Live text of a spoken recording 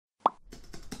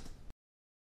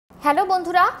Hello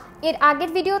বন্ধুরা, এর আগের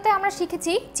ভিডিওতে আমরা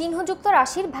শিখেছি চিহ্নযুক্ত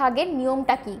রাশির ভাগের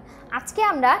নিয়মটা কি। আজকে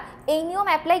আমরা এই নিয়ম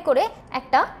অ্যাপ্লাই করে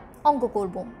একটা অঙ্ক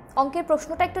করব। অঙ্কের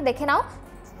প্রশ্নটা একটু দেখে নাও।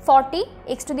 40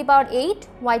 x⁻8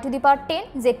 y⁻10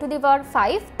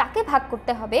 z⁻5 তাকে ভাগ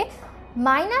করতে হবে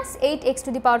 -8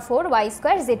 x⁻4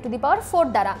 y² z⁻4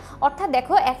 দ্বারা। অর্থাৎ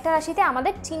দেখো একটা রাশিতে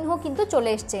আমাদের চিহ্ন কিন্তু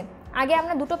চলে এসছে। আগে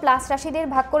আমরা দুটো প্লাস রাশিদের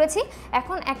ভাগ করেছি,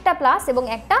 এখন একটা প্লাস এবং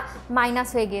একটা মাইনাস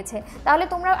হয়ে গিয়েছে। তাহলে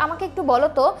তোমরা আমাকে একটু বলো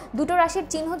তো, দুটো রাশির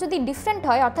চিহ্ন যদি ডিফারেন্ট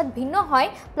হয় অর্থাৎ ভিন্ন হয়,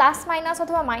 প্লাস মাইনাস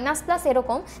অথবা মাইনাস প্লাস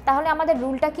এরকম, তাহলে আমাদের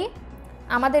রুলটা কি?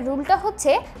 আমাদের রুলটা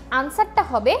হচ্ছে আনসারটা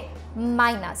হবে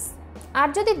মাইনাস। আর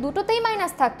যদি দুটোতেই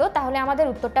মাইনাস থাকতো তাহলে আমাদের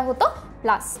উত্তরটা হতো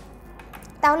প্লাস।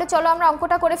 তাহলে চলো আমরা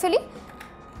অঙ্কটা করে ফেলি।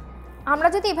 আমরা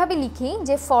যদি এভাবে লিখি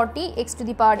যে 40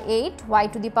 x⁻8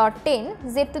 y⁻10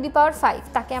 z⁻5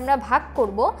 তাকে আমরা ভাগ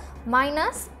করব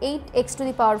 -8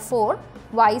 x⁻4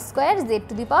 y²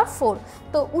 z⁻4।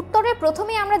 তো উত্তরের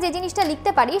প্রথমেই আমরা যে জিনিসটা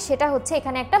লিখতে পারি সেটা হচ্ছে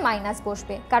এখানে একটা মাইনাস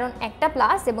বসবে, কারণ একটা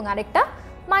প্লাস এবং আরেকটা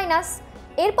মাইনাস।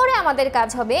 এরপরে আমাদের কাজ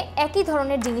হবে একই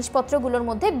ধরনের জিনিসপত্রগুলোর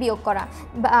মধ্যে বিয়োগ করা,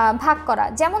 ভাগ করা।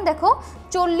 যেমন দেখো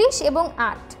 40 এবং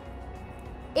 8,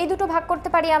 এই দুটো ভাগ করতে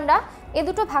পারি আমরা। এই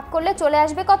দুটো ভাগ করলে চলে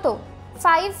আসবে কত?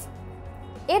 5।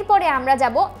 এরপরে আমরা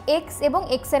যাব x এবং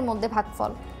x এর মধ্যে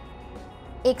ভাগফল।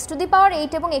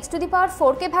 x⁻8 এবং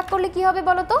x⁻4 কে ভাগ করলে কি হবে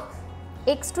বলো তো?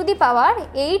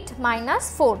 x⁻8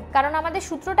 - 4, কারণ আমাদের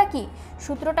সূত্রটা কি?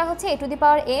 সূত্রটা হচ্ছে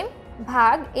a⁻m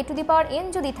ভাগ a⁻n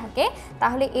যদি থাকে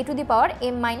তাহলে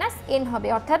a⁻m - n হবে,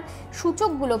 অর্থাৎ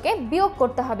সূচকগুলোকে বিয়োগ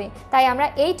করতে হবে। তাই আমরা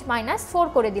 8 - 4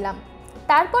 করে দিলাম।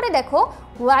 তারপরে দেখো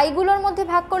y-গুলোর মধ্যে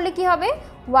ভাগ করলে কি হবে?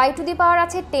 y⁻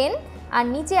 আছে 10 আর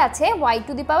নিচে আছে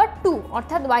y⁻2,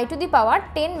 অর্থাৎ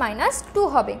y⁻10 - 2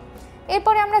 হবে।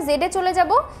 এরপরে আমরা z-এ চলে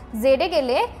যাব। z-এ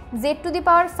গেলে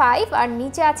z⁻5 আর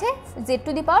নিচে আছে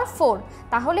z⁻4,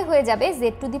 তাহলে হয়ে যাবে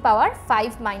z⁻5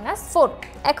 - 4।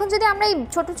 এখন যদি আমরা এই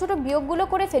ছোট ছোট বিয়োগগুলো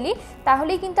করে ফেলি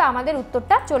তাহলেই কিন্তু আমাদের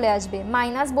উত্তরটা চলে আসবে।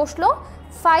 মাইনাস বসলো,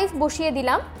 5 বসিয়ে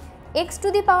দিলাম।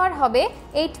 x⁻ হবে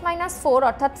 8 - 4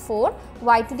 অর্থাৎ 4,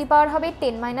 y⁻ হবে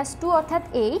 10 - 2 অর্থাৎ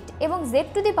 8 এবং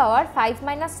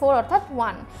z⁻5 - 4 অর্থাৎ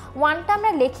 1। 1টা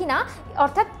আমরা লিখি না,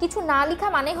 অর্থাৎ কিছু না লেখা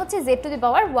মানে হচ্ছে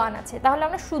z⁻1 আছে, তাহলে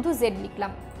আমরা শুধু z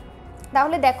লিখলাম।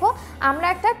 তাহলে দেখো আমরা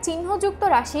একটা চিহ্নযুক্ত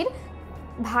রাশির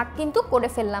ভাগ কিন্তু করে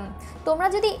ফেললাম। তোমরা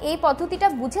যদি এই পদ্ধতিটা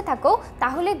বুঝে থাকো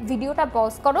তাহলে ভিডিওটা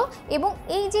পজ করো এবং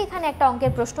এই যে এখানে একটা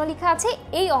অঙ্কের প্রশ্ন লেখা আছে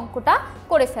এই অঙ্কটা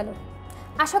করে ফেলো।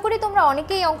 আশা করি তোমরা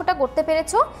অনেকেই এই অঙ্কটা করতে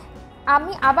পেরেছো।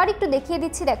 আমি আবার একটু দেখিয়ে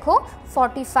দিচ্ছি। দেখো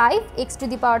 45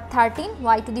 x⁻13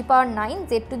 y⁻9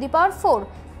 z⁻4,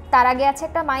 তার আগে আছে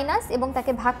একটা মাইনাস এবং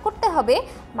তাকে ভাগ করতে হবে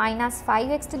 -5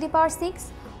 x⁻6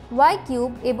 y³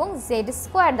 এবং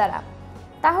z² দ্বারা।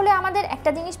 তাহলে আমাদের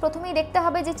একটা জিনিস প্রথমেই দেখতে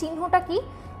হবে যে চিহ্নটা কি।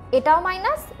 এটাও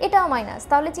মাইনাস, এটাও মাইনাস,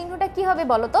 তাহলে চিহ্নটা কি হবে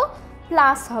বলো তো?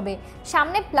 প্লাস হবে।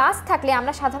 সামনে প্লাস থাকলে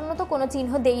আমরা সাধারণত কোনো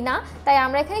চিহ্ন দেই না, তাই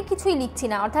আমরা এখানে কিছুই লিখছি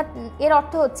না। অর্থাৎ এর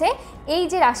অর্থ হচ্ছে এই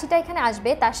যে রাশিটা এখানে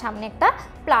আসবে তার সামনে একটা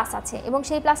প্লাস আছে, এবং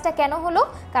সেই প্লাসটা কেন হলো?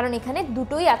 কারণ এখানে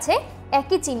দুটোই আছে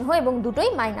একই চিহ্ন এবং দুটোই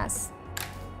মাইনাস।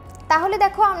 তাহলে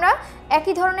দেখো আমরা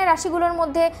একই ধরনের রাশিগুলোর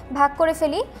মধ্যে ভাগ করে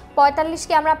ফেলি।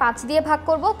 45কে আমরা 5 দিয়ে ভাগ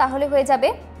করব, তাহলে হয়ে যাবে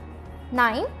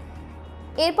 9।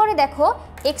 এরপরে দেখো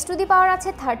x⁻ আছে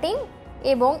 13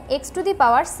 এবং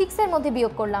x⁻6 এর মধ্যে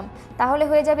বিয়োগ করলাম, তাহলে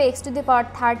হয়ে যাবে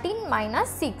x⁻13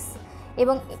 - 6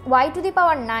 এবং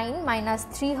y⁻9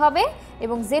 - 3 হবে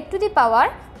এবং z⁻4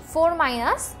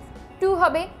 - 2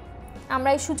 হবে। আমরা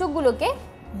এই সূচকগুলোকে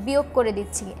বিয়োগ করে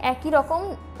দিচ্ছি, একই রকম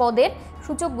পদের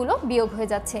সূচকগুলো বিয়োগ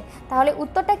হয়ে যাচ্ছে। তাহলে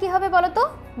উত্তরটা কি হবে বলো তো?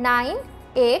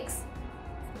 9x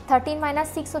 13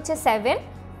 - 6 হচ্ছে 7,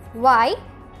 y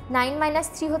 9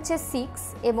 - 3 হচ্ছে 6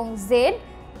 এবং z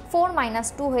 4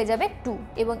 - 2 হয়ে যাবে 2,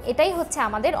 এবং এটাই হচ্ছে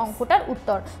আমাদের অঙ্কটার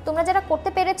উত্তর। তোমরা যারা করতে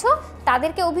পেরেছো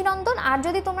তাদেরকে অভিনন্দন। আর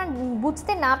যদি তোমরা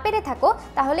বুঝতে না পেরে থাকো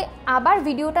তাহলে আবার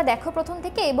ভিডিওটা দেখো প্রথম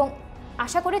থেকে, এবং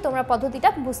আশা করি তোমরা পদ্ধতিটা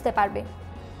বুঝতে পারবে।